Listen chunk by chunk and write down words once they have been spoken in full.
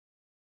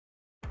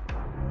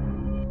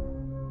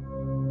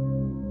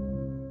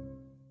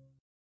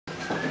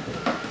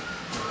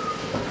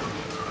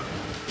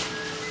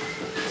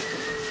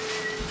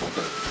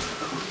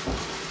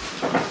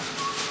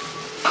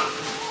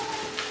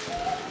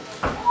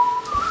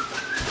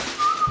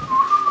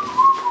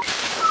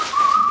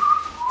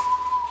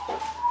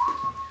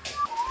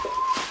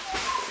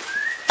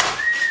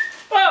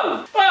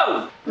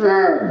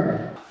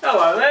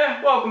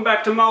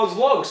back to Moldz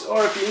Vlogs,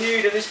 or if you're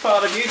new to this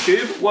part of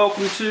YouTube,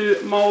 welcome to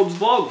Moldz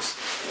Vlogs.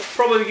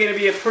 Probably going to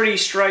be a pretty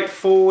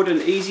straightforward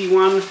and easy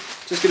one.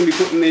 Just going to be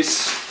putting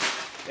this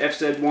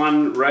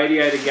FZ1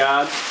 Radiator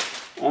Guard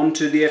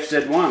onto the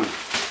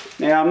FZ1.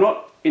 Now I'm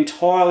not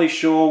entirely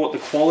sure what the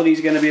quality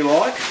is going to be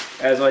like,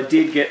 as I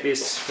did get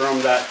this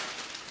from that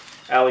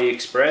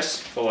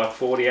AliExpress for like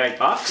 48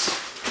 bucks.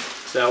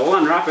 So we'll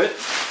unwrap it,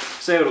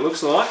 see what it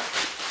looks like.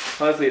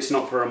 Hopefully it's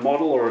not for a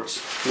model or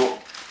it's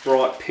not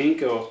bright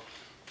pink or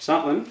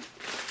something.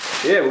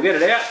 Yeah, we'll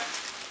get it out,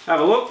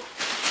 have a look,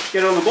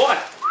 get it on the bike.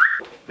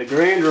 The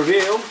grand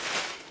reveal,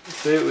 let's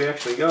see what we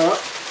actually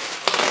got.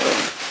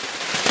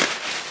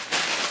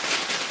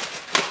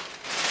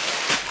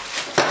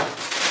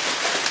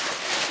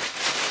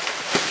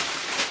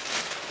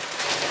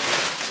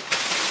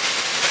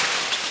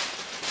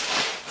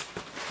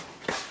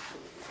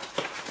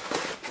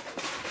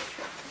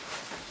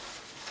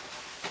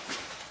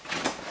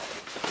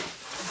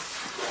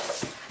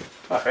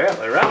 Oh yeah,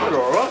 they wrapped it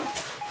alright.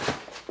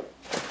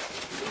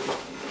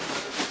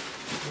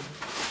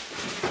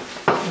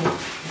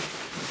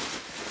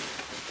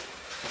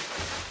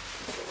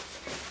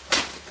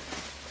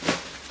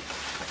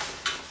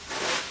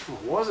 Oh,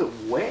 was it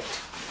wet?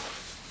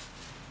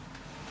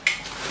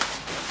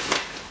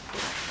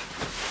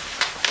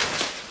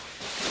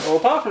 Well,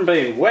 apart from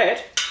being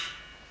wet,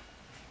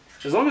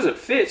 as long as it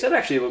fits, it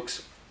actually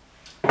looks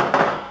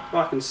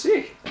fucking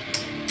sick.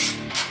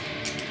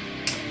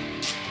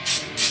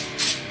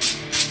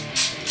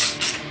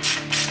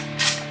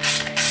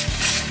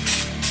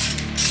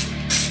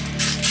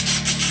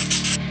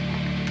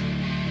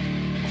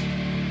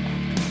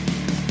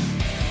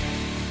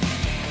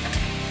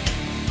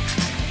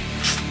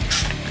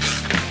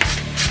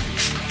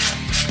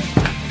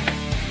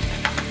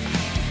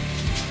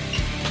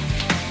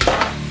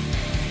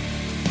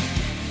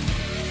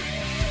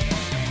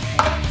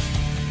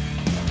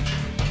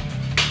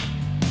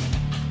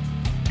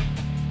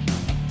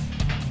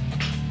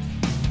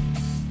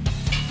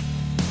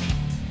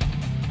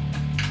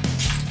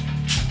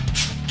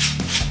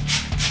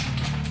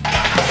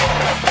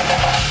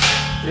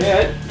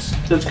 Yeah,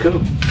 that's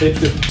cool. It's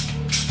good.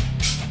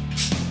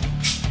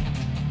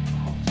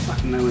 Oh,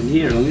 fucking nowhere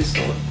near on this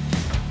side.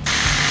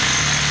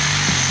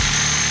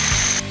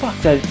 Fuck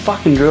that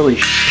fucking drilly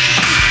shit.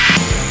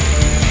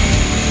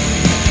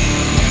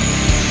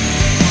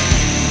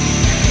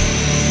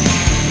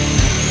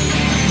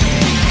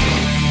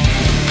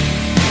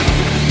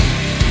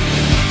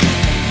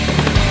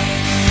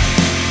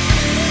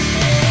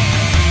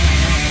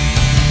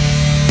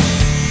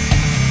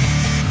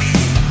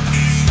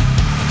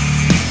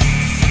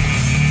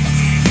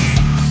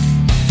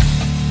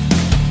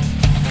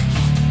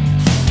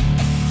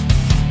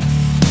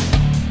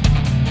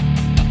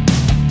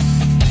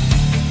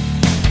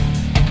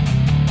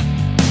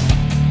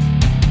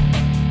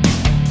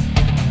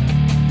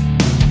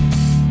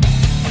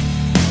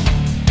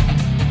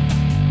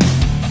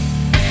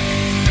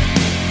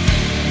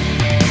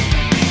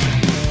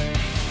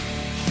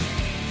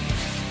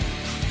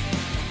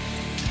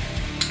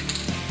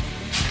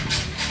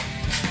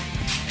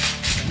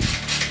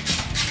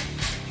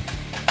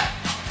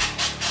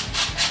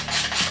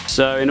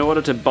 So in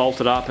order to bolt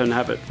it up and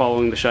have it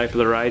following the shape of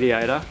the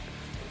radiator,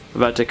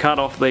 I've had to cut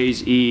off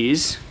these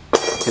ears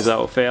because they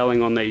were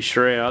fouling on these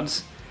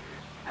shrouds.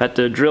 Had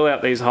to drill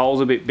out these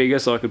holes a bit bigger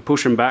so I could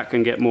push them back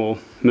and get more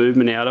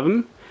movement out of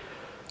them.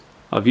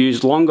 I've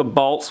used longer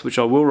bolts, which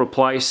I will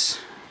replace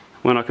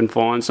when I can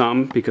find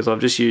some, because I've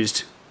just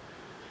used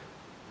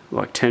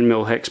like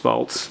 10mm hex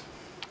bolts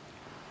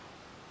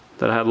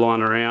that I had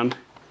lying around,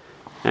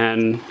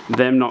 and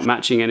them not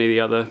matching any of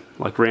the other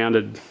like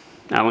rounded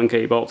Allen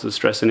key bolts is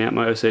stressing out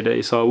my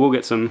OCD, so I will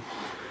get some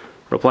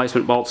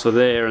replacement bolts for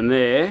there and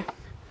there.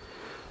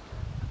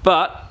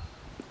 But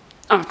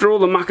after all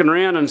the mucking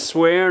around and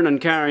swearing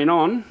and carrying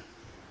on,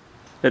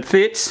 it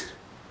fits,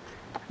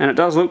 and it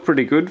does look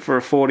pretty good for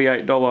a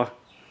 $48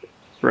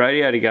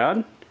 radiator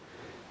guard.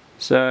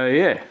 So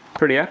yeah,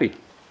 pretty happy.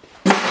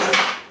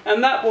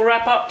 And that will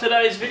wrap up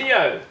today's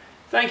video.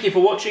 Thank you for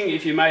watching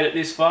if you made it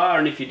this far,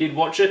 and if you did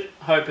watch it,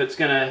 hope it's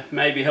going to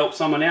maybe help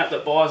someone out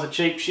that buys a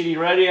cheap shitty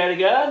radiator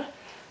guard.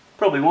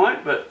 Probably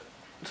won't, but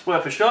it's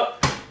worth a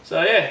shot.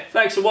 So yeah,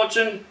 thanks for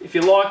watching. If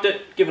you liked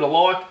it, give it a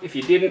like. If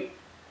you didn't,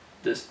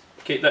 just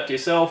keep that to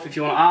yourself. If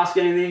you want to ask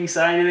anything,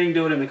 say anything,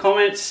 do it in the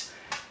comments.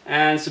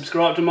 And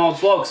subscribe to Moldz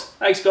Vlogs.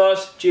 Thanks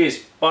guys, cheers,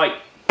 bye.